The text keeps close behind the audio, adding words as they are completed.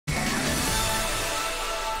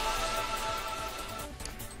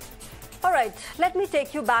right, let me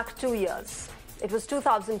take you back 2 years. It was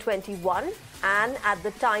 2021, and at the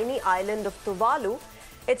tiny island of Tuvalu,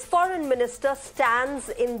 its foreign minister stands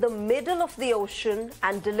in the middle of the ocean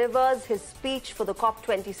and delivers his speech for the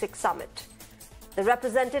COP26 summit. The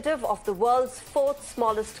representative of the world's fourth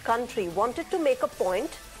smallest country wanted to make a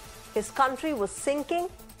point. His country was sinking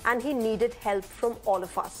and he needed help from all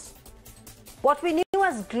of us. What we knew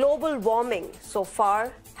as global warming so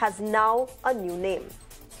far has now a new name.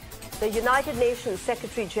 The United Nations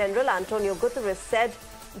Secretary General Antonio Guterres said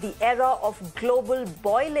the era of global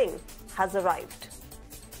boiling has arrived.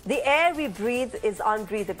 The air we breathe is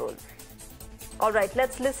unbreathable. All right,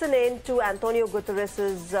 let's listen in to Antonio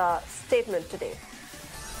Guterres' statement today.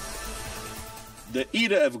 The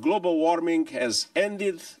era of global warming has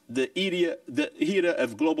ended. The era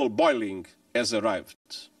of global boiling has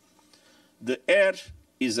arrived. The air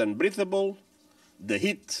is unbreathable, the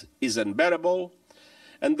heat is unbearable,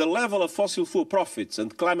 and the level of fossil fuel profits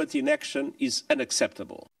and climate inaction is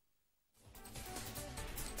unacceptable.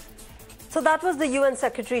 So that was the UN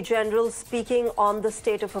Secretary General speaking on the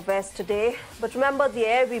state of affairs today. But remember, the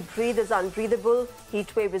air we breathe is unbreathable,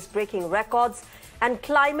 heat wave is breaking records, and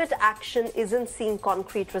climate action isn't seeing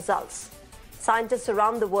concrete results. Scientists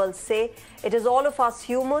around the world say it is all of us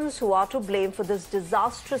humans who are to blame for this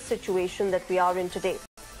disastrous situation that we are in today.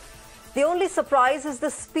 The only surprise is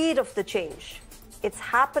the speed of the change. It's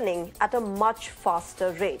happening at a much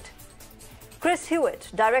faster rate. Chris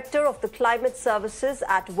Hewitt, Director of the Climate Services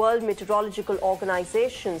at World Meteorological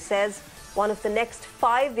Organization, says one of the next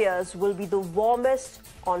 5 years will be the warmest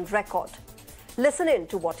on record. Listen in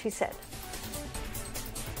to what he said.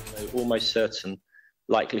 Almost certain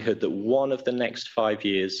likelihood that one of the next 5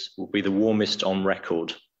 years will be the warmest on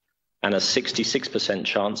record, and a 66%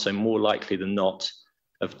 chance, so more likely than not,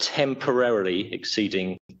 of temporarily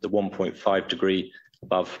exceeding the 1.5 degree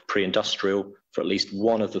above pre-industrial for at least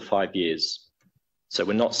one of the 5 years. So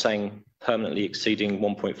we're not saying permanently exceeding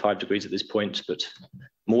 1.5 degrees at this point, but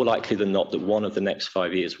more likely than not that one of the next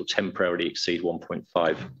 5 years will temporarily exceed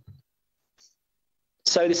 1.5.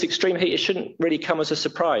 So this extreme heat, it shouldn't really come as a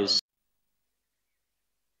surprise.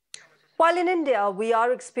 While in India, we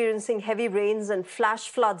are experiencing heavy rains and flash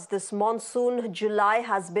floods this monsoon, July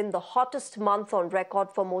has been the hottest month on record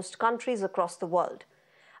for most countries across the world.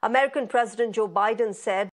 American President Joe Biden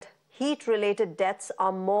said heat-related deaths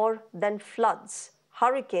are more than floods,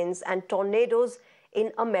 hurricanes and tornadoes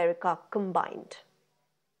in America combined.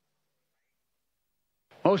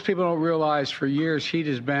 Most people don't realize for years heat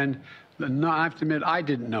has been, I have to admit, I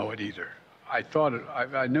didn't know it either. I thought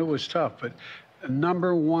I knew it was tough, but the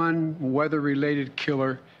number one weather-related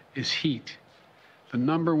killer is heat. The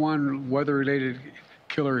number one weather-related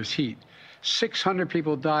killer is heat. 600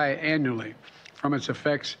 people die annually from its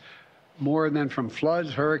effects, more than from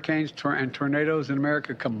floods, hurricanes, and tornadoes in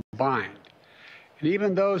America combined. And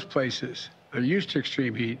even those places that are used to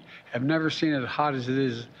extreme heat have never seen it as hot as it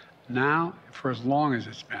is now for as long as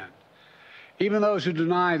it's been. Even those who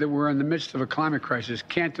deny that we're in the midst of a climate crisis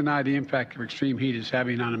can't deny the impact of extreme heat is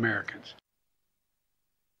having on Americans.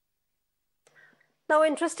 Now,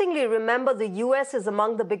 interestingly, remember the US is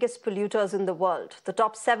among the biggest polluters in the world. The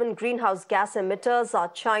top 7 greenhouse gas emitters are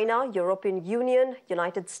China, European Union,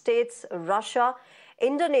 United States, Russia,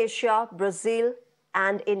 Indonesia, Brazil,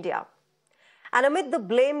 and India. And amid the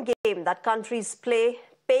blame game that countries play,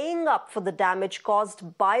 paying up for the damage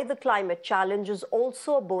caused by the climate challenge is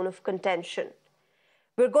also a bone of contention.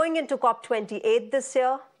 We're going into COP28 this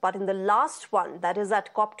year, but in the last one, that is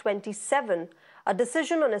at COP27, a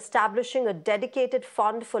decision on establishing a dedicated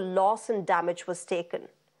fund for loss and damage was taken.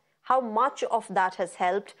 How much of that has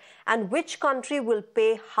helped and which country will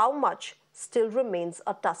pay how much still remains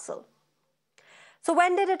a tussle. So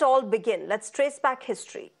when did it all begin? Let's trace back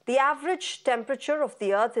history. The average temperature of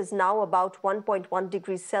the Earth is now about 1.1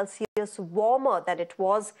 degrees Celsius warmer than it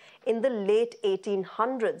was in the late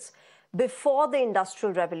 1800s, before the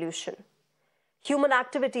Industrial Revolution. Human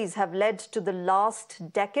activities have led to the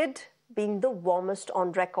last decade being the warmest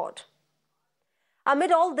on record.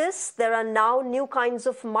 Amid all this, there are now new kinds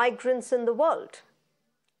of migrants in the world.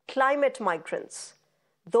 Climate migrants,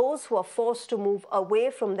 those who are forced to move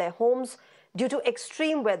away from their homes due to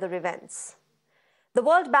extreme weather events. The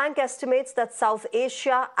World Bank estimates that South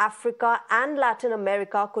Asia, Africa, and Latin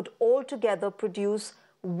America could altogether produce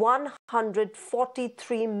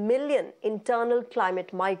 143 million internal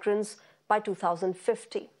climate migrants by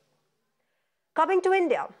 2050. Coming to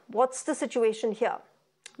India, what's the situation here?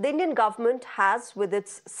 The Indian government has, with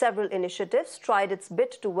its several initiatives, tried its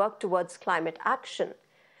bit to work towards climate action.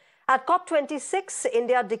 At COP26,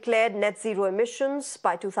 India declared net zero emissions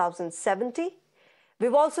by 2070.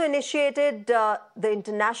 We've also initiated the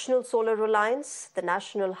International Solar Alliance, the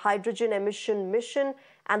National Hydrogen Emission Mission,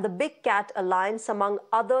 and the Big Cat Alliance, among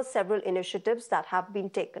other several initiatives that have been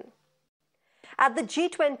taken. At the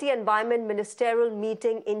G20 Environment Ministerial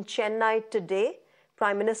meeting in Chennai today,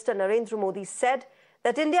 Prime Minister Narendra Modi said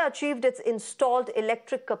that India achieved its installed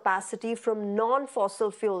electric capacity from non-fossil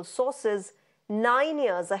fuel sources 9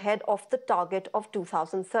 years ahead of the target of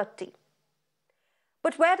 2030.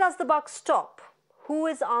 But where does the buck stop? Who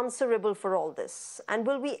is answerable for all this? And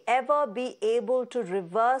will we ever be able to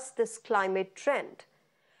reverse this climate trend?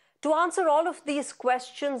 To answer all of these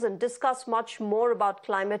questions and discuss much more about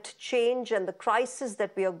climate change and the crisis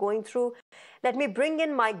that we are going through, let me bring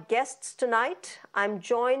in my guests tonight. I'm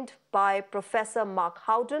joined by Professor Mark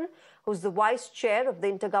Howden, who's the Vice Chair of the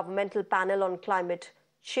Intergovernmental Panel on Climate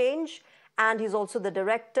Change, and he's also the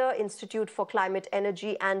Director, Institute for Climate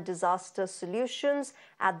Energy and Disaster Solutions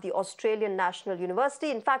at the Australian National University.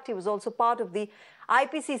 In fact, he was also part of the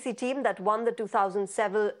IPCC team that won the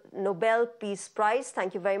 2007 Nobel Peace Prize.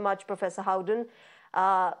 Thank you very much, Professor Howden,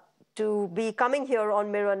 to be coming here on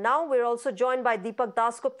Mirror Now. We're also joined by Deepak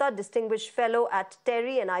Dasgupta, Distinguished Fellow at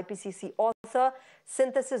TERI and IPCC author,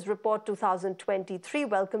 Synthesis Report 2023.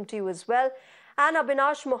 Welcome to you as well. And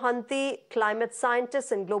Abinash Mohanty, Climate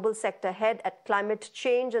Scientist and Global Sector Head at Climate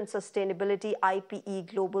Change and Sustainability IPE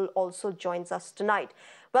Global, also joins us tonight.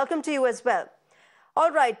 Welcome to you as well. All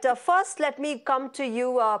right, first let me come to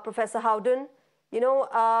you, Professor Howden. You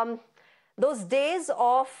know, those days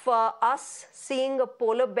of us seeing a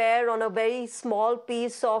polar bear on a very small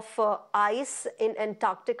piece of ice in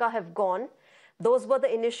Antarctica have gone. Those were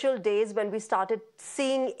the initial days when we started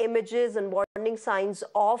seeing images and warning signs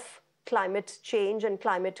of climate change and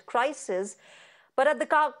climate crisis. But at the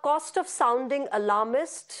cost of sounding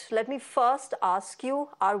alarmist, let me first ask you,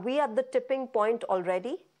 are we at the tipping point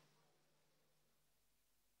already?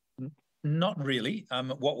 Not really.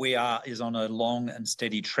 What we are is on a long and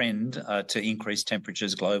steady trend to increase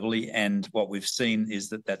temperatures globally. And what we've seen is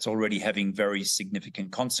that that's already having very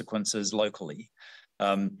significant consequences locally.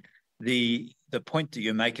 The point that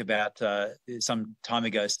you make about some time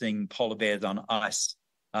ago seeing polar bears on ice,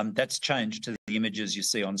 that's changed to the images you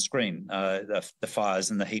see on screen, the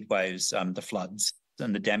fires and the heat waves, the floods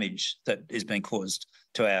and the damage that is being caused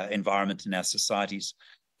to our environment and our societies.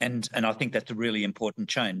 And I think that's a really important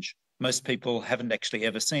change. Most people haven't actually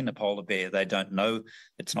ever seen a polar bear. They don't know.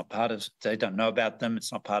 It's not part of. They don't know about them.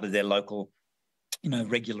 It's not part of their local,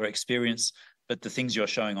 regular experience. But the things you're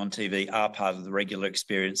showing on TV are part of the regular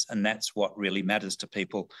experience, and that's what really matters to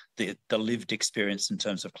people: the lived experience in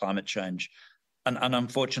terms of climate change. And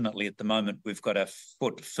unfortunately, at the moment, we've got our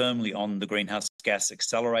foot firmly on the greenhouse gas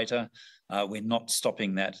accelerator. We're not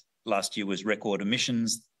stopping that. Last year was record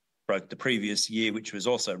emissions. Broke the previous year, which was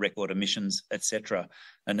also record emissions, etc.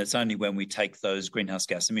 And it's only when we take those greenhouse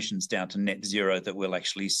gas emissions down to net zero that we'll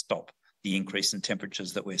actually stop the increase in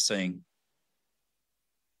temperatures that we're seeing.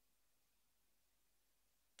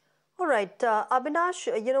 All right, Abinash,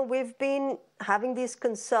 we've been having these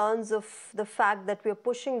concerns of the fact that we're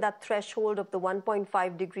pushing that threshold of the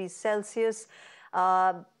 1.5 degrees Celsius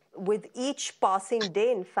with each passing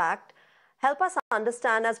day, in fact. Help us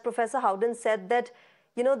understand, as Professor Howden said, that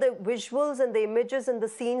the visuals and the images and the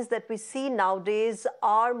scenes that we see nowadays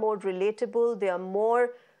are more relatable. They are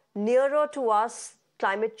more nearer to us.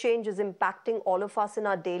 Climate change is impacting all of us in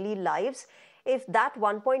our daily lives. If that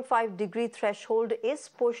 1.5 degree threshold is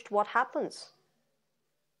pushed, what happens?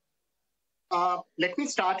 Let me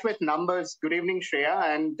start with numbers. Good evening, Shreya.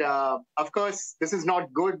 And of course, this is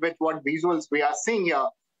not good with what visuals we are seeing here.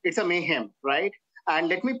 It's a mayhem, right? And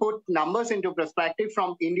let me put numbers into perspective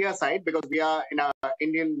from India side, because we are in an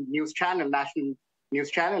Indian news channel, national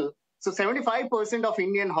news channel. So 75% of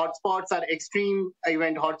Indian hotspots are extreme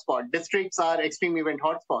event hotspots. Districts are extreme event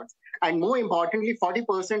hotspots. And more importantly,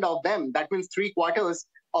 40% of them, that means 3/4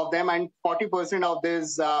 of them, and 40% of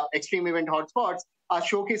these extreme event hotspots are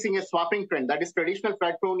showcasing a swamping trend. That is, traditional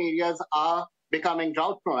flood-prone areas are becoming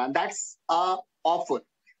drought-prone. And that's awful.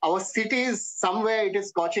 Our cities, somewhere it is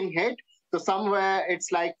scorching heat. So somewhere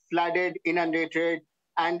it's like flooded, inundated,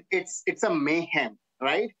 and it's a mayhem,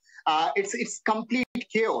 right? It's complete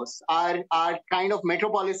chaos. Our kind of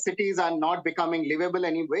metropolis cities are not becoming livable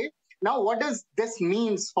anyway. Now, what does this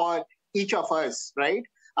mean for each of us, right?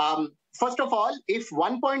 First of all, if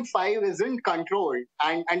 1.5 isn't controlled,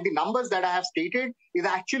 and the numbers that I have stated is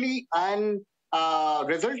actually an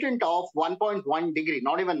resultant of 1.1 degree,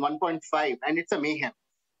 not even 1.5, and it's a mayhem.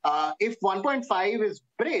 If 1.5 is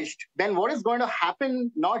breached, then what is going to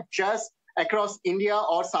happen not just across India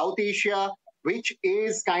or South Asia, which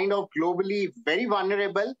is kind of globally very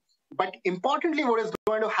vulnerable, But importantly, what is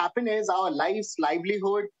going to happen is our lives,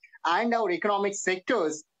 livelihood, and our economic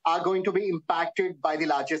sectors are going to be impacted by the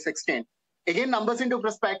largest extent. Again, numbers into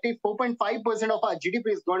perspective, 4.5% of our GDP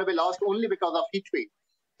is going to be lost only because of heat wave.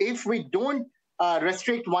 If we don't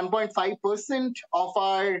restrict 1.5% of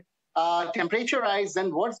our temperature rise,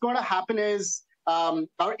 then what's going to happen is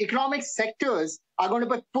our economic sectors are going to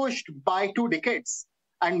be pushed by 2 decades.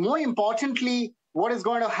 And more importantly, what is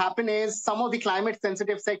going to happen is some of the climate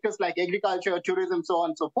sensitive sectors like agriculture, tourism, so on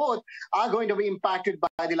and so forth, are going to be impacted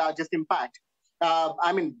by the largest impact.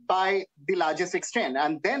 By the largest extent.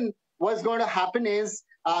 And then what's going to happen is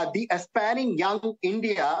the aspiring young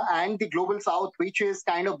India and the global South, which is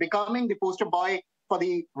kind of becoming the poster boy for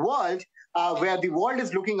the world, where the world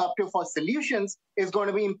is looking up to for solutions, is going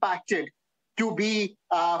to be impacted to be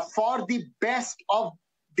for the best of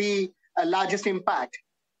the largest impact.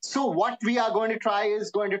 So what we are going to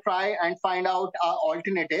try and find out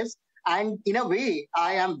alternatives. And in a way,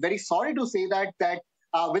 I am very sorry to say that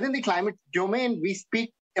within the climate domain, we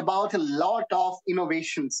speak about a lot of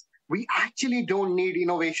innovations. We actually don't need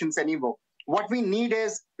innovations anymore. What we need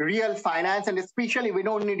is real finance, and especially we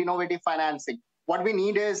don't need innovative financing. What we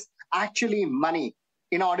need is actually money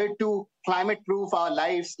in order to climate-proof our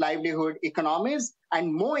lives, livelihood, economies,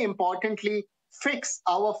 and more importantly, fix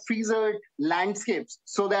our freezered landscapes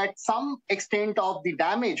so that some extent of the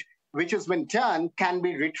damage which has been done can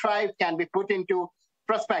be retrieved, can be put into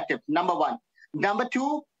perspective, number one. Number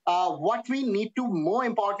two, what we need to more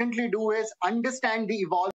importantly do is understand the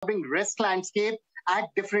evolving risk landscape at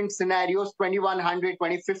different scenarios, 2100,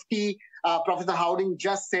 2050. Professor Howden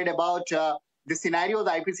just said about the scenarios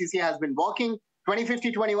the IPCC has been working.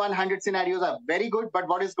 2050, 2100 scenarios are very good, but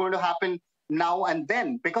what is going to happen now and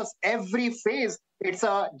then? Because every phase, it's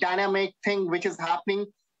a dynamic thing which is happening.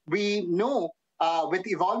 We know with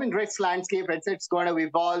evolving risk landscape, it's going to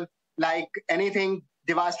evolve like anything,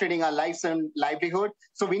 devastating our lives and livelihood.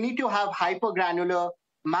 So we need to have hyper-granular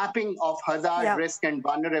mapping of hazard, risk, and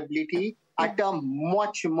vulnerability at a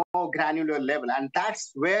much more granular level. And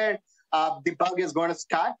that's where the bug is going to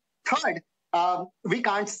start. Third, we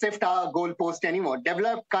can't shift our goalpost anymore.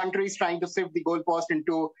 Developed countries trying to shift the goalpost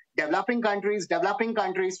into developing countries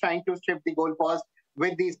trying to shift the goalpost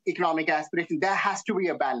with these economic aspirations. There has to be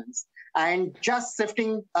a balance. And just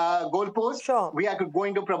shifting goalposts, we are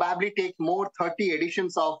going to probably take more 30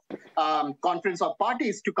 editions of conference of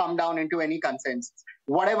parties to come down into any consensus.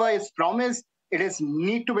 Whatever is promised, it is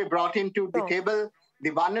need to be brought into the table. The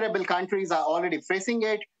vulnerable countries are already facing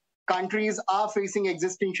it. Countries are facing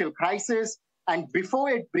existential crisis. And before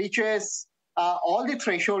it breaches all the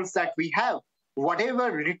thresholds that we have,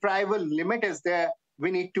 whatever retrieval limit is there,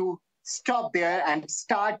 we need to stop there and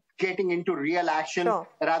start getting into real action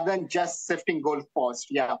rather than just shifting goalposts.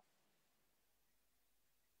 Yeah.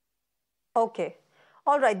 Okay.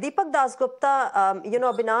 All right. Deepak Dasgupta,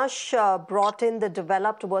 Abinash brought in the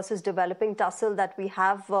developed versus developing tussle that we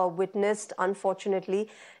have witnessed, unfortunately,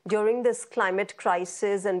 during this climate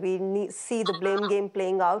crisis, and we see the blame game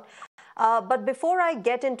playing out. But before I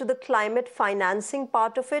get into the climate financing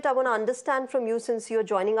part of it, I want to understand from you, since you're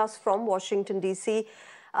joining us from Washington, D.C.,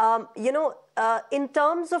 in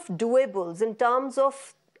terms of doables, in terms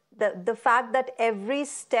of the fact that every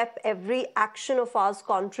step, every action of ours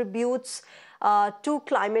contributes to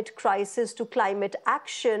climate crisis, to climate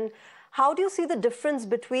action, how do you see the difference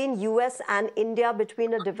between US and India,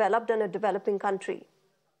 between a developed and a developing country?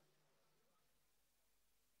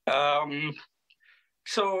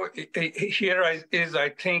 So here is, I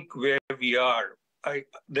think, where we are.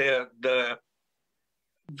 The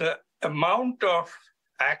amount of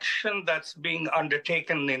action that's being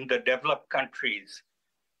undertaken in the developed countries,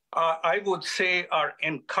 I would say, are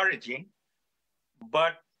encouraging,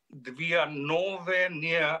 but we are nowhere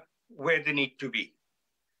near where they need to be.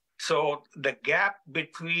 So the gap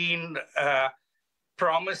between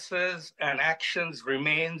promises and actions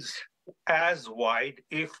remains as wide,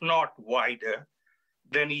 if not wider,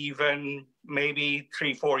 than even maybe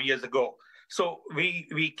 3-4 years ago. So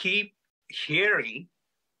we keep hearing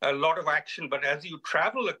a lot of action, but as you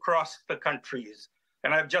travel across the countries,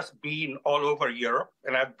 and I've just been all over Europe,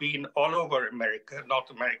 and I've been all over America, North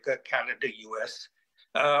America, Canada, US,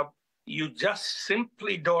 you just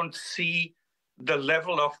simply don't see the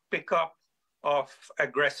level of pickup of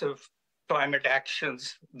aggressive climate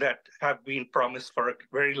actions that have been promised for a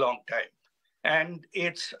very long time. And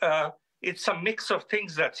it's a mix of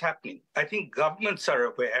things that's happening. I think governments are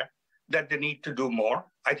aware that they need to do more.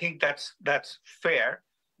 I think that's fair,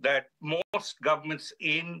 that most governments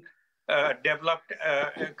in developed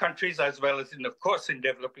countries, as well as of course, in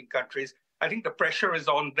developing countries, I think the pressure is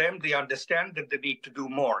on them. They understand that they need to do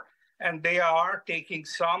more. and they are taking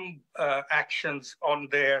some actions on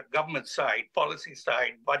their government side, policy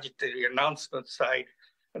side, budgetary announcement side,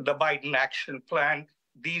 the Biden Action Plan.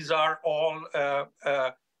 These are all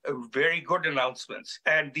very good announcements,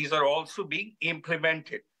 and these are also being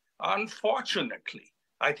implemented. Unfortunately,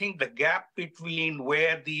 I think the gap between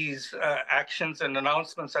where these actions and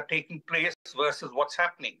announcements are taking place versus what's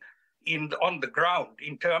happening on the ground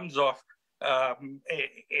in terms of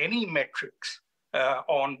any metrics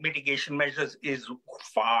on mitigation measures is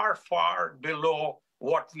far, far below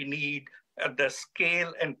what we need. The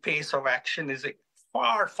scale and pace of action is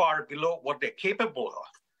far, far below what they're capable of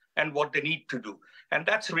and what they need to do. And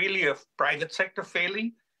that's really a private sector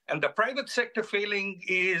failing. And the private sector failing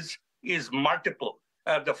is multiple.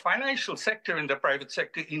 The financial sector in the private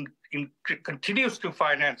sector continues to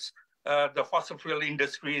finance the fossil fuel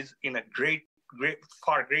industries in a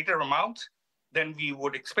far greater amount than we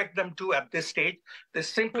would expect them to at this stage. They're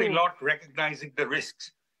simply not recognizing the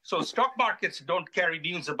risks. So stock markets don't carry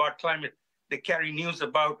news about climate. They carry news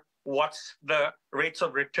about what's the rates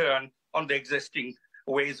of return on the existing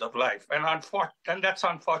ways of life. And that's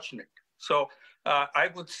unfortunate. So I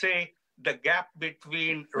would say the gap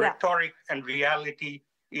between rhetoric and reality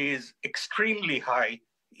is extremely high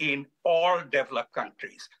in all developed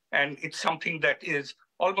countries. And it's something that is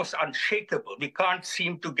almost unshakable. We can't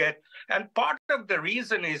seem to get, and part of the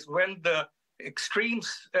reason is when the extreme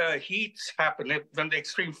heats happen, when the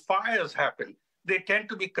extreme fires happen, they tend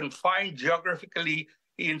to be confined geographically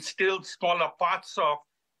in still smaller parts of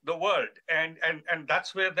the world. And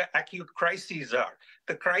that's where the acute crises are.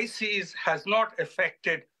 The crisis has not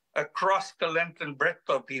affected across the length and breadth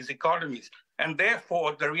of these economies. And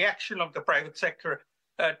therefore, the reaction of the private sector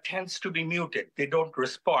tends to be muted. They don't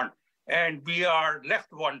respond. And we are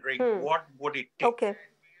left wondering, what would it take? Okay.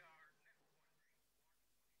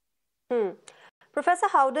 Professor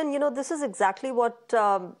Howden, this is exactly what,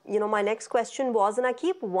 my next question was. And I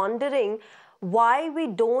keep wondering why we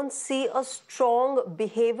don't see a strong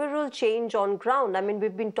behavioral change on ground. I mean,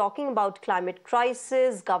 we've been talking about climate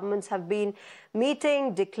crisis. Governments have been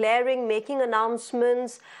meeting, declaring, making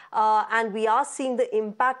announcements, and we are seeing the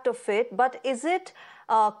impact of it. But is it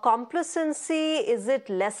complacency? Is it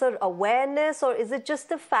lesser awareness? Or is it just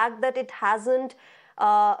the fact that it hasn't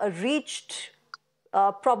reached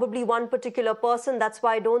probably one particular person? That's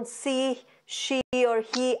why I don't see she or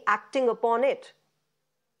he acting upon it.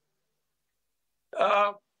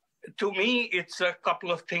 To me, it's a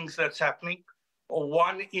couple of things that's happening.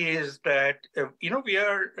 One is that,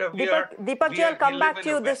 Deepak, I'll come back to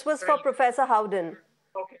you. This was for Professor Howden.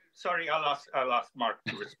 Okay, sorry, I'll ask Mark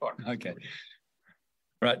to respond. Okay.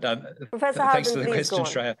 Right. Professor Howden, thanks for the question,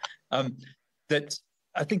 Shreya.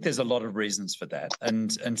 I think there's a lot of reasons for that.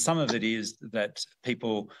 And some of it is that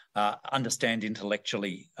people understand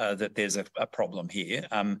intellectually that there's a problem here,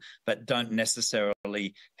 but don't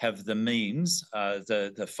necessarily have the means,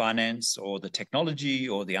 the finance or the technology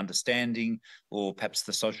or the understanding or perhaps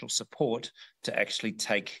the social support to actually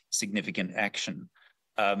take significant action.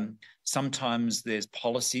 Sometimes there's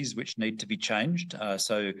policies which need to be changed.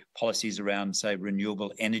 So policies around, say,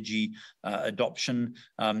 renewable energy adoption,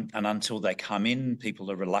 and until they come in,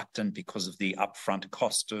 people are reluctant because of the upfront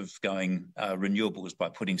cost of going renewables by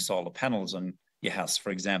putting solar panels on your house,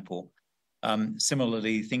 for example.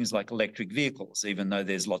 Similarly, things like electric vehicles, even though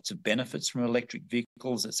there's lots of benefits from electric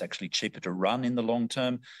vehicles, it's actually cheaper to run in the long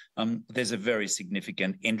term. There's a very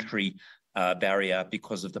significant entry barrier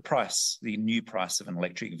because of the new price of an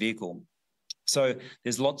electric vehicle. So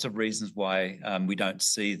there's lots of reasons why we don't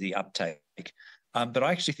see the uptake. But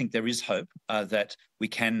I actually think there is hope that we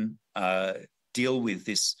can deal with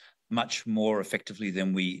this much more effectively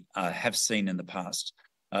than we have seen in the past.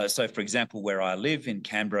 So, for example, where I live in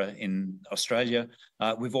Canberra in Australia,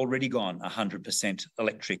 we've already gone 100%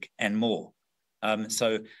 electric and more.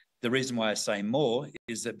 So the reason why I say more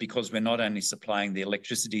is that because we're not only supplying the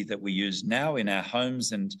electricity that we use now in our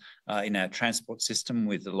homes and in our transport system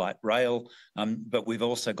with the light rail, but we've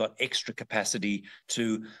also got extra capacity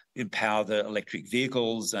to empower the electric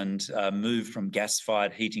vehicles and move from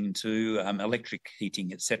gas-fired heating to electric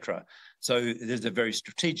heating, etc. So there's a very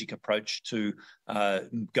strategic approach to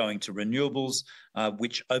going to renewables,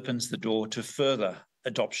 which opens the door to further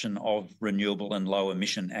adoption of renewable and low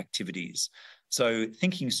emission activities. So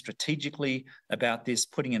thinking strategically about this,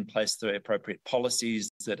 putting in place the appropriate policies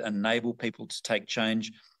that enable people to take change,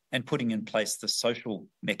 and putting in place the social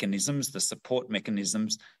mechanisms, the support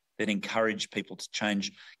mechanisms that encourage people to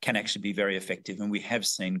change can actually be very effective. And we have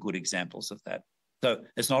seen good examples of that. So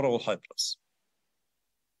it's not all hopeless.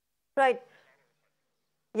 Right.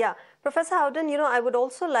 Yeah, Professor Howden, I would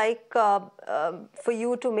also like for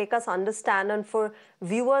you to make us understand, and for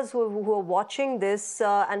viewers who are watching this,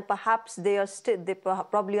 and perhaps they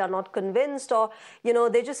probably are not convinced, or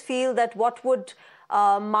they just feel that what would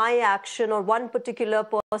my action or one particular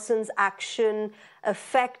person's action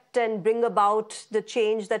affect and bring about the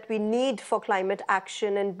change that we need for climate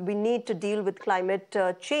action, and we need to deal with climate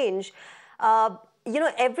change.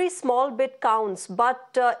 Every small bit counts,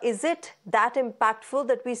 but is it that impactful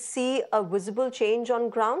that we see a visible change on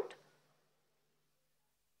ground?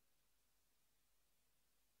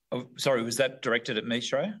 Oh, sorry, was that directed at me,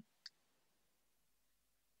 Shreya?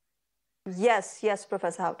 Yes,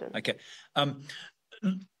 Professor Houghton. Okay.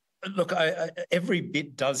 Look, every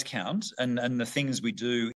bit does count, and the things we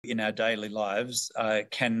do in our daily lives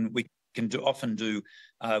we can often do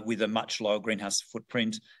with a much lower greenhouse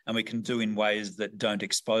footprint, and we can do in ways that don't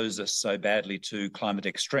expose us so badly to climate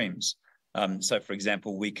extremes. So, for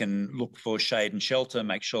example, we can look for shade and shelter,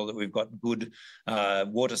 make sure that we've got good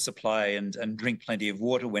water supply and drink plenty of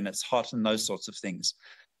water when it's hot, and those sorts of things.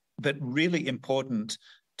 But really important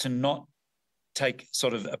to not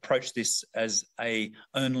approach this as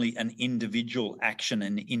only an individual action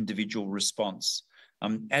and individual response.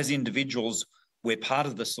 As individuals, we're part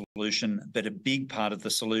of the solution, but a big part of the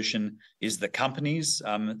solution is the companies,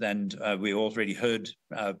 and we already heard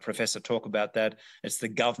Professor talk about that. It's the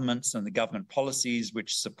governments and the government policies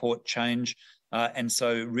which support change, and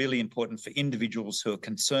so really important for individuals who are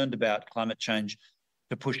concerned about climate change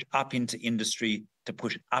to push up into industry, to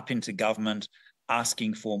push up into government,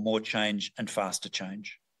 asking for more change and faster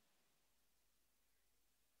change.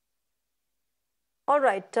 All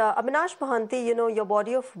right, Abinash Mohanty, your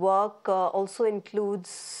body of work also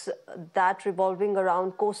includes that revolving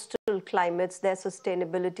around coastal climates, their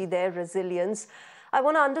sustainability, their resilience. I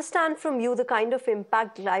want to understand from you the kind of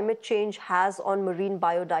impact climate change has on marine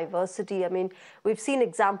biodiversity. I mean, we've seen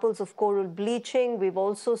examples of coral bleaching. We've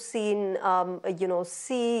also seen,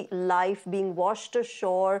 sea life being washed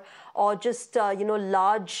ashore, or just,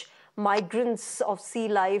 large migrants of sea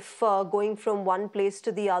life going from one place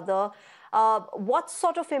to the other. What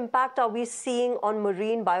sort of impact are we seeing on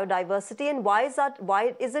marine biodiversity, and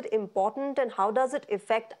why is it important, and how does it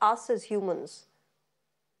affect us as humans?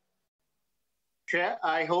 Chair,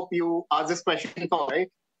 I hope you asked this question for,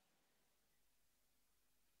 right?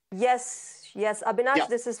 Yes, Abinash, yeah.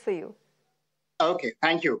 This is for you. Okay,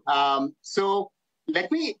 thank you. So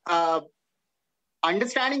let me,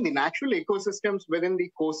 understanding the natural ecosystems within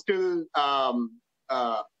the coastal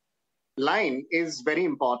line is very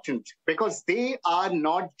important, because they are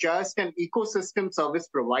not just an ecosystem service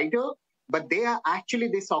provider, but they are actually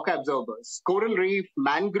the shock absorbers. Coral reef,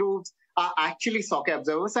 mangroves are actually shock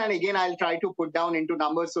absorbers. And again, I'll try to put down into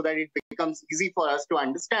numbers so that it becomes easy for us to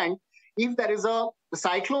understand. If there is a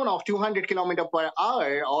cyclone of 200 kilometers per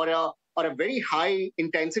hour, or a very high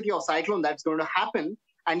intensity of cyclone that's going to happen,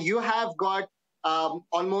 and you have got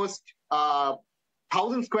almost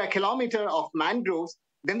 1,000 square kilometers of mangroves,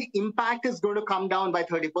 then the impact is going to come down by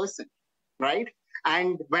 30%, right?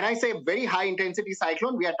 And when I say very high intensity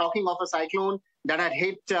cyclone, we are talking of a cyclone that had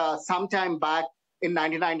hit sometime back in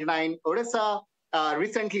 1999 Odisha.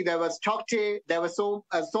 Recently, there was Chokte. There were so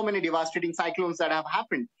many devastating cyclones that have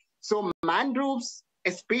happened. So mangroves,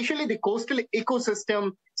 especially the coastal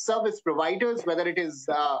ecosystem service providers, whether it is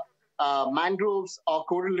mangroves or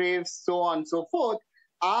coral reefs, so on and so forth,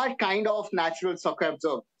 are kind of natural shock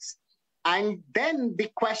absorbers. And then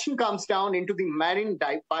the question comes down into the marine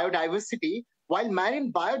biodiversity. While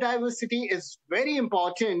marine biodiversity is very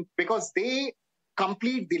important because they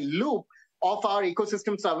complete the loop of our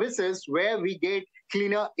ecosystem services, where we get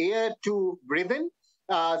cleaner air to breathe in,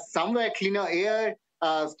 somewhere cleaner air,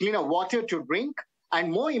 cleaner water to drink,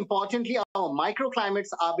 and more importantly, our microclimates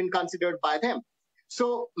are being considered by them.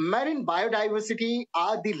 So marine biodiversity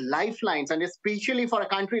are the lifelines, and especially for a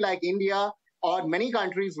country like India or many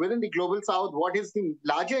countries within the global south, what is the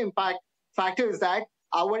larger impact factor is that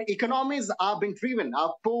our economies are being driven.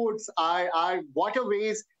 Our ports, our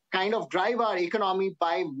waterways kind of drive our economy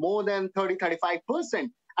by more than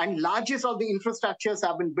 30-35%. And largest of the infrastructures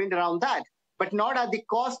have been built around that, but not at the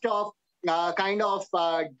cost of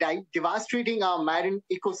devastating our marine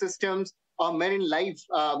ecosystems or marine lives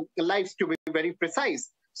to be very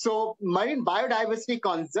precise. So marine biodiversity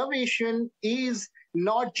conservation is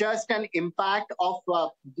not just an impact of,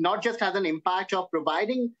 not just has an impact of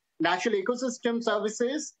providing natural ecosystem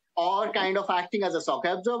services or kind of acting as a shock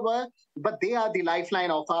absorber, but they are the lifeline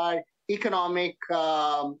of our economic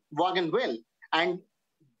wagon wheel. And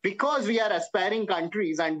because we are aspiring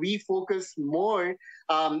countries and we focus more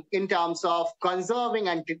in terms of conserving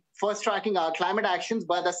and first tracking our climate actions,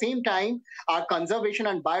 but at the same time, our conservation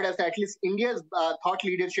and biodiversity, at least India's thought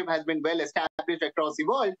leadership has been well established across the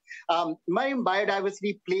world. Marine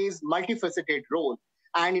biodiversity plays multifaceted role.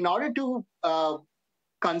 And in order to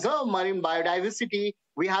conserve marine biodiversity,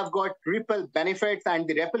 we have got ripple benefits, and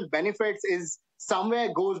the ripple benefits is somewhere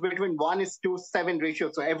goes between 1:7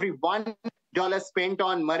 ratio. So every $1 spent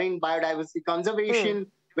on marine biodiversity conservation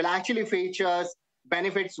will actually fetch us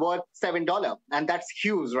benefits worth $7. And that's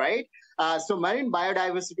huge, right? So marine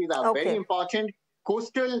biodiversities are very important.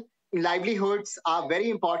 Coastal livelihoods are very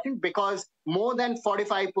important because more than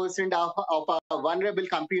 45% of our vulnerable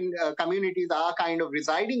communities are kind of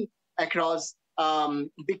residing across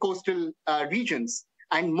the coastal regions.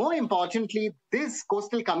 And more importantly, these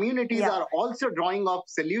coastal communities are also drawing up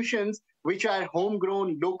solutions which are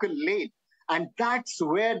homegrown, local led. And that's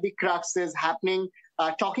where the crux is happening.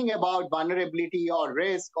 Talking about vulnerability or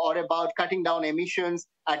risk or about cutting down emissions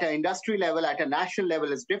at an industry level, at a national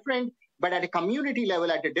level is different. But at a community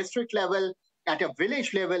level, at a district level, at a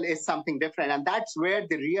village level is something different. And that's where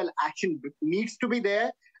the real action needs to be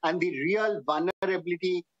there and the real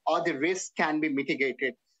vulnerability or the risk can be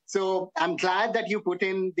mitigated. So I'm glad that you put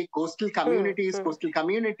in the coastal communities,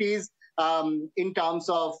 in terms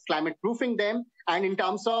of climate proofing them. And in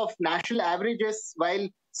terms of national averages, while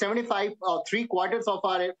 75 or 3/4 of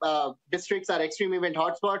our districts are extreme event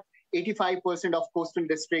hotspots, 85% of coastal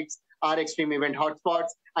districts are extreme event hotspots,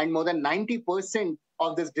 and more than 90%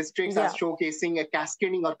 of these districts are showcasing a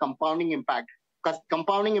cascading or compounding impact. Because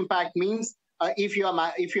compounding impact means if you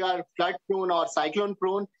are flood prone or cyclone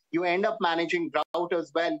prone, you end up managing drought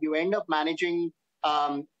as well. You end up managing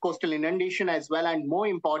coastal inundation as well, and more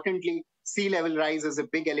importantly, sea level rise is a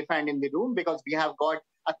big elephant in the room because we have got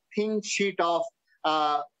a thin sheet of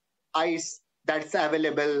ice that's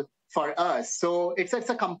available for us. So it's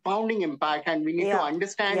a compounding impact, and we need to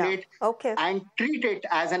understand it and treat it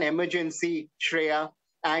as an emergency, Shreya,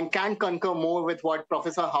 and can concur more with what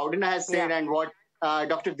Professor Howden has said and what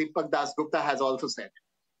Dr. Deepak Dasgupta has also said.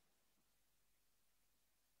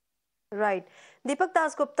 Right. Deepak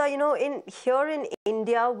Dasgupta, here in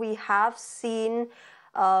India, we have seen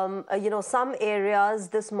some areas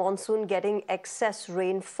this monsoon getting excess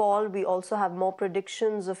rainfall. We also have more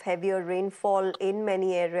predictions of heavier rainfall in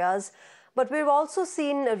many areas. But we've also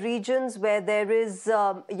seen regions where there is,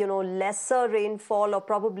 lesser rainfall or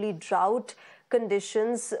probably drought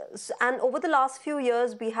conditions. And over the last few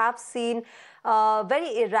years, we have seen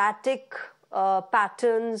very erratic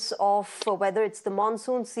patterns of whether it's the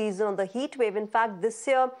monsoon season or the heat wave. In fact, this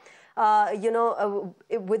year,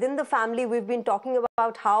 within the family, we've been talking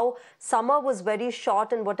about how summer was very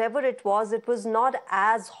short, and whatever it was not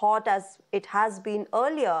as hot as it has been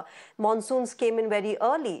earlier. Monsoons came in very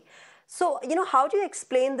early. So, how do you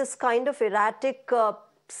explain this kind of erratic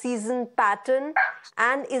season pattern?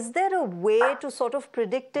 And is there a way to sort of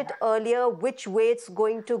predict it earlier, which way it's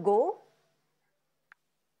going to go?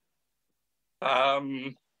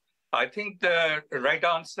 I think the right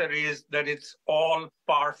answer is that it's all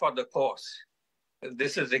par for the course.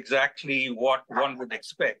 This is exactly what one would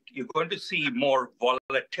expect. You're going to see more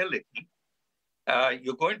volatility.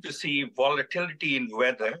 You're going to see volatility in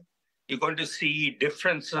weather. You're going to see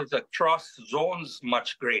differences across zones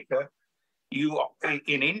much greater.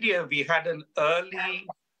 In India, we had an early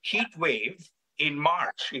heat wave in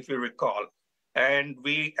March, if you recall. And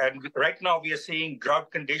right now we are seeing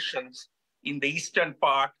drought conditions in the eastern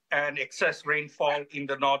part and excess rainfall in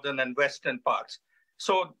the northern and western parts.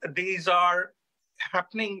 So these are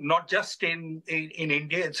happening not just in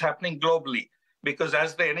India, it's happening globally, because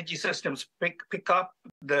as the energy systems pick up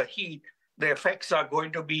the heat, the effects are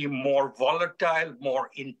going to be more volatile, more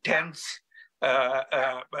intense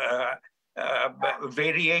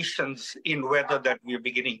variations in weather that we're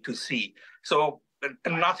beginning to see. So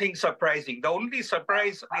nothing surprising. The only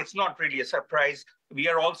surprise, it's not really a surprise, we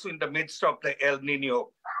are also in the midst of the El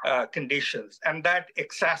Nino conditions, and that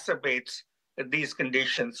exacerbates these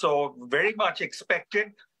conditions. So very much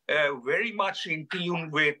expected, very much in tune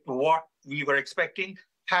with what we were expecting,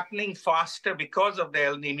 happening faster because of the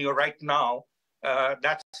El Nino right now.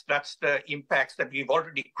 That's the impacts that we've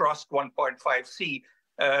already crossed 1.5 C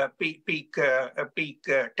peak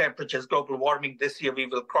temperatures, global warming. This year we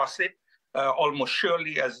will cross it almost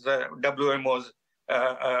surely, as the WMO's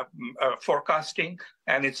forecasting,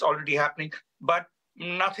 and it's already happening. But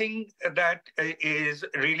nothing that is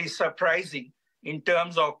really surprising in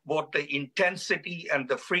terms of both the intensity and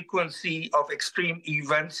the frequency of extreme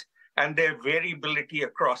events and their variability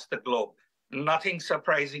across the globe. Nothing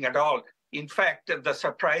surprising at all. In fact, the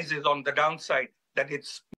surprise is on the downside, that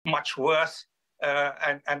it's much worse,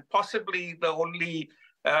 and possibly the only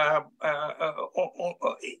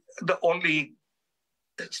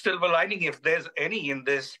silver lining, if there's any in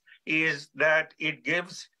this, is that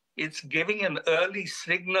it's giving an early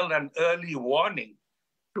signal and early warning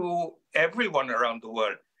to everyone around the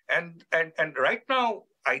world. And right now,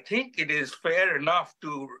 I think it is fair enough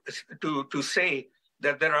to say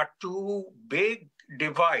that there are two big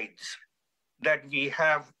divides that we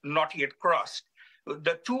have not yet crossed.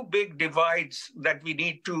 The two big divides that we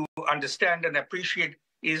need to understand and appreciate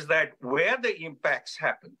is that where the impacts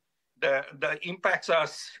happen, the impacts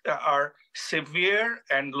are severe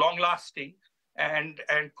and long-lasting, and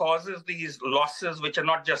causes these losses, which are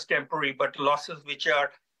not just temporary, but losses which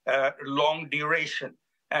are long duration.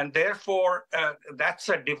 And therefore, that's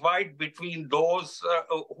a divide between those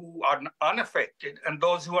who are unaffected and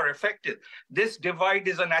those who are affected. This divide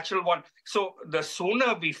is a natural one. So the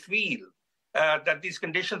sooner we feel that these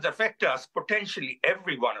conditions affect us, potentially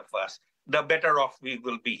every one of us, the better off we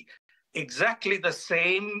will be. Exactly the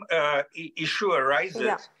same issue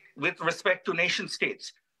arises with respect to nation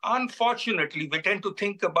states. Unfortunately, we tend to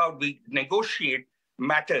think we negotiate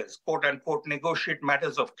matters, quote unquote, negotiate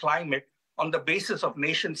matters of climate on the basis of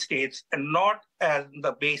nation states and not as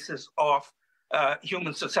the basis of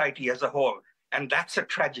human society as a whole. And that's a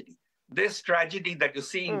tragedy. This tragedy that you're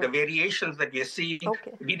seeing, the variations that we're seeing,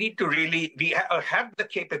 we need to really have the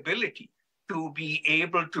capability to be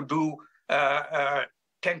able to do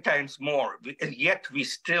 10 times more. And yet we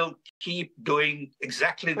still keep doing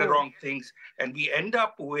exactly the wrong things. And we end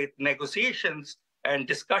up with negotiations and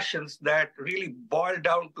discussions that really boil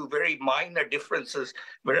down to very minor differences,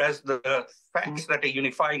 whereas the facts that are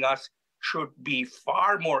unifying us should be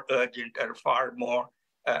far more urgent and far more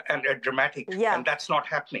and dramatic. And that's not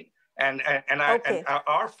happening. And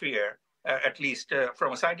our fear, at least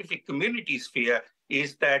from a scientific community's fear,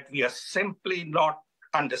 is that we are simply not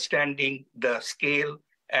understanding the scale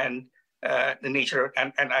and the nature.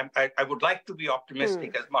 And I would like to be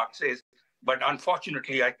optimistic, as Mark says, but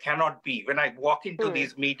unfortunately, I cannot be. When I walk into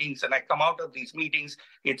these meetings and I come out of these meetings,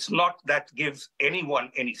 it's not that gives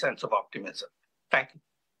anyone any sense of optimism. Thank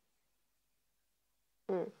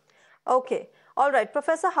you. Okay. All right,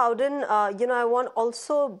 Professor Howden, I want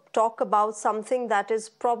also talk about something that is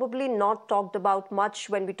probably not talked about much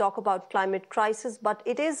when we talk about climate crisis, but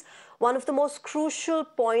it is one of the most crucial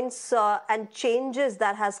points and changes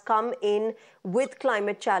that has come in with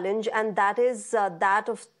climate challenge, and that is that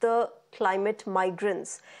of the climate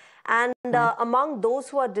migrants. And among those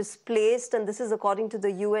who are displaced, and this is according to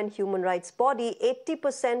the UN Human Rights Body,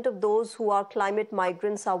 80% of those who are climate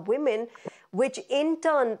migrants are women, which in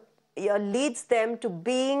turn leads them to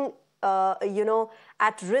being,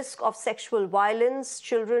 at risk of sexual violence,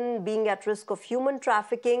 children being at risk of human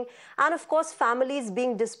trafficking, and of course, families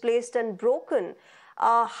being displaced and broken.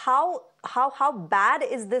 How bad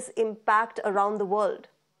is this impact around the world?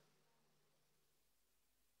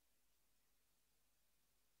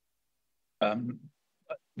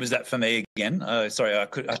 Was that for me again? Sorry, I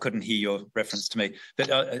couldn't hear your reference to me, but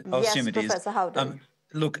I'll assume it is. Yes, Professor Howden.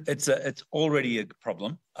 Look, it's already a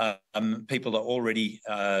problem. People are already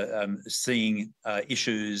seeing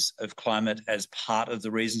issues of climate as part of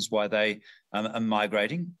the reasons why they are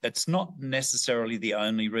migrating. It's not necessarily the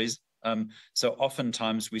only reason. So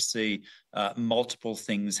oftentimes we see multiple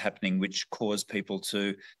things happening which cause people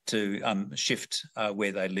to shift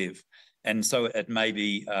where they live. And so it may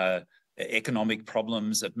be economic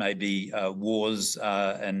problems, it may be wars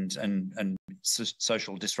and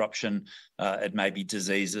social disruption, it may be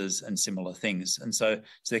diseases and similar things. And so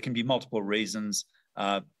there can be multiple reasons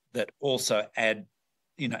that also add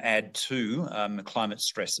to climate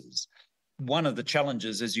stresses. One of the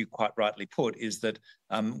challenges, as you quite rightly put, is that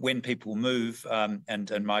when people move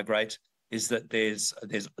and migrate, is that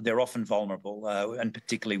they're often vulnerable, and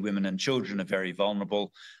particularly women and children are very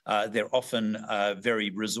vulnerable. They're often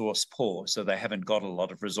very resource poor, so they haven't got a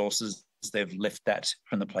lot of resources. They've left that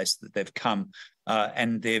from the place that they've come,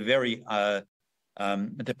 and they're very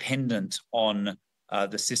dependent on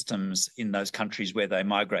the systems in those countries where they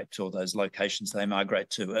migrate to, or those locations they migrate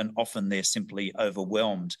to, and often they're simply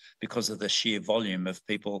overwhelmed because of the sheer volume of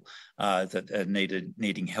people that are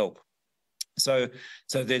needing help. So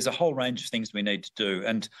there's a whole range of things we need to do.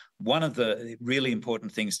 And one of the really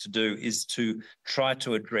important things to do is to try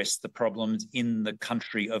to address the problems in the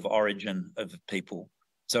country of origin of people.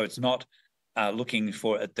 So it's not looking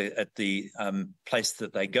for at the place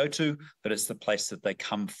that they go to, but it's the place that they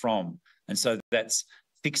come from. And so that's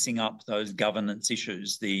fixing up those governance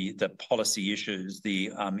issues, the policy issues,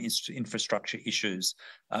 the infrastructure issues.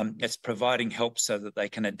 It's providing help so that they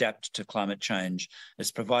can adapt to climate change.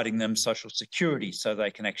 It's providing them social security so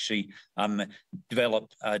they can actually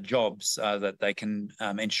develop jobs, that they can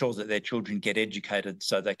ensure that their children get educated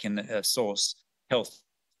so they can source health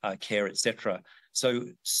care, etc. So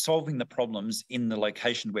solving the problems in the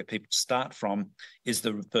location where people start from is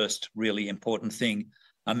the first really important thing.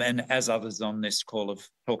 And as others on this call have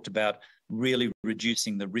talked about, really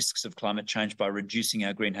reducing the risks of climate change by reducing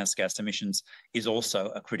our greenhouse gas emissions is also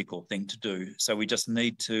a critical thing to do. So we just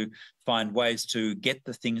need to find ways to get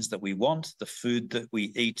the things that we want, the food that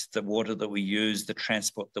we eat, the water that we use, the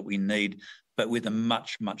transport that we need, but with a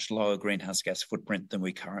much, much lower greenhouse gas footprint than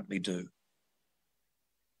we currently do.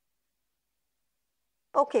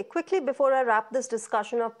 Okay, quickly before I wrap this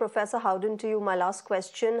discussion up, Professor Howden, to you, my last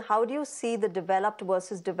question. How do you see the developed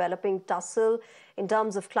versus developing tussle in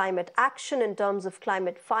terms of climate action, in terms of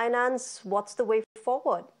climate finance? What's the way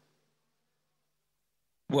forward?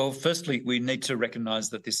 Well, firstly, we need to recognise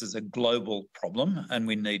that this is a global problem and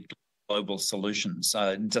we need global solutions.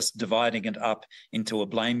 Just dividing it up into a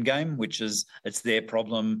blame game, which is it's their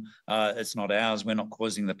problem, it's not ours, we're not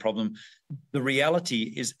causing the problem. The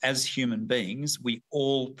reality is, as human beings, we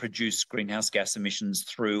all produce greenhouse gas emissions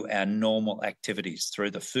through our normal activities,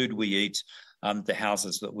 through the food we eat, the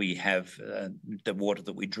houses that we have, the water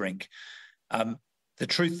that we drink. The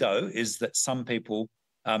truth, though, is that some people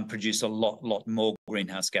produce a lot more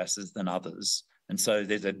greenhouse gases than others. And so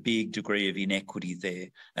there's a big degree of inequity there.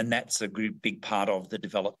 And that's a big part of the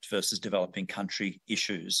developed versus developing country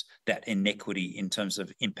issues, that inequity in terms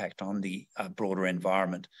of impact on the broader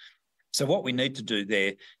environment. So what we need to do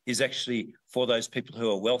there is actually, for those people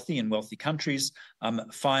who are wealthy in wealthy countries,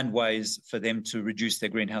 find ways for them to reduce their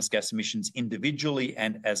greenhouse gas emissions individually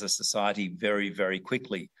and as a society very, very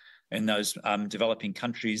quickly. In those developing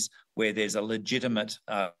countries where there's a legitimate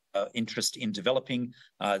interest in developing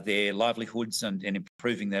their livelihoods and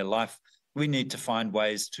improving their life, we need to find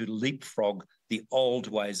ways to leapfrog the old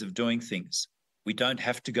ways of doing things. We don't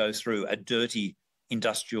have to go through a dirty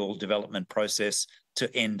industrial development process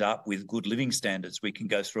to end up with good living standards. We can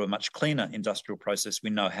go through a much cleaner industrial process.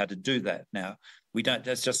 We know how to do that now. We don't,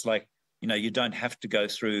 that's just like, you know, you don't have to go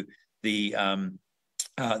through the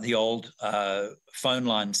old phone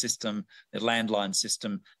line system, the landline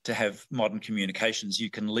system, to have modern communications. You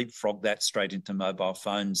can leapfrog that straight into mobile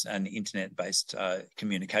phones and internet-based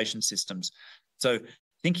communication systems. So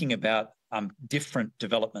thinking about different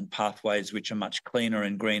development pathways which are much cleaner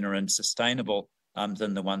and greener and sustainable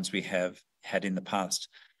than the ones we have had in the past.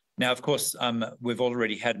 Now, of course, we've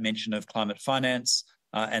already had mention of climate finance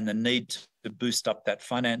and the need to boost up that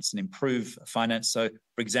finance and improve finance. So,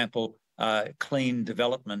 for example, clean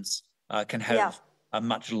developments can have a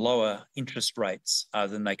much lower interest rates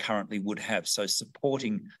than they currently would have. So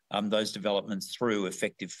supporting those developments through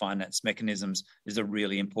effective finance mechanisms is a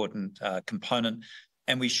really important component.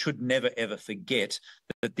 And we should never, ever forget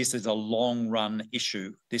that this is a long-run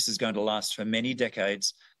issue. This is going to last for many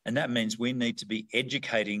decades. And that means we need to be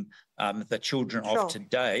educating the children of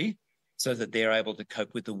today so that they're able to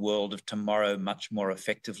cope with the world of tomorrow much more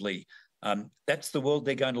effectively. That's the world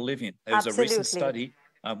they're going to live in. There was a recent study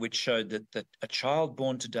which showed that a child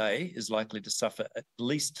born today is likely to suffer at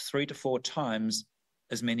least 3 to 4 times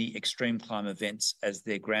as many extreme climate events as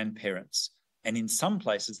their grandparents. And in some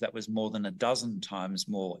places, that was more than 12 times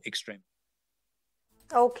more extreme.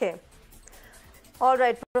 Okay. All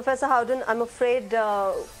right, Professor Howden, I'm afraid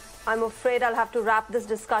I'll have to wrap this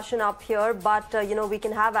discussion up here, but you know, we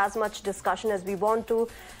can have as much discussion as we want to.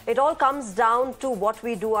 It all comes down to what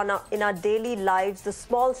we do in our daily lives, the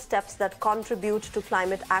small steps that contribute to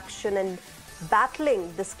climate action and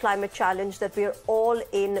battling this climate challenge that we're all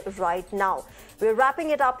in right now. We're wrapping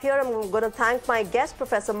it up here. I'm going to thank my guests,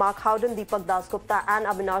 Professor Mark Howden, Deepak Dasgupta and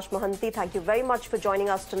Abinash Mohanty. Thank you very much for joining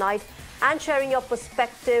us tonight and sharing your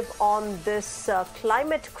perspective on this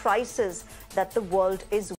climate crisis that the world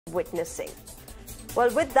is witnessing.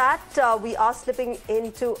 Well, with that, we are slipping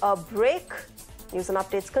into a break. News and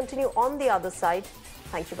updates continue on the other side.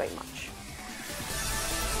 Thank you very much.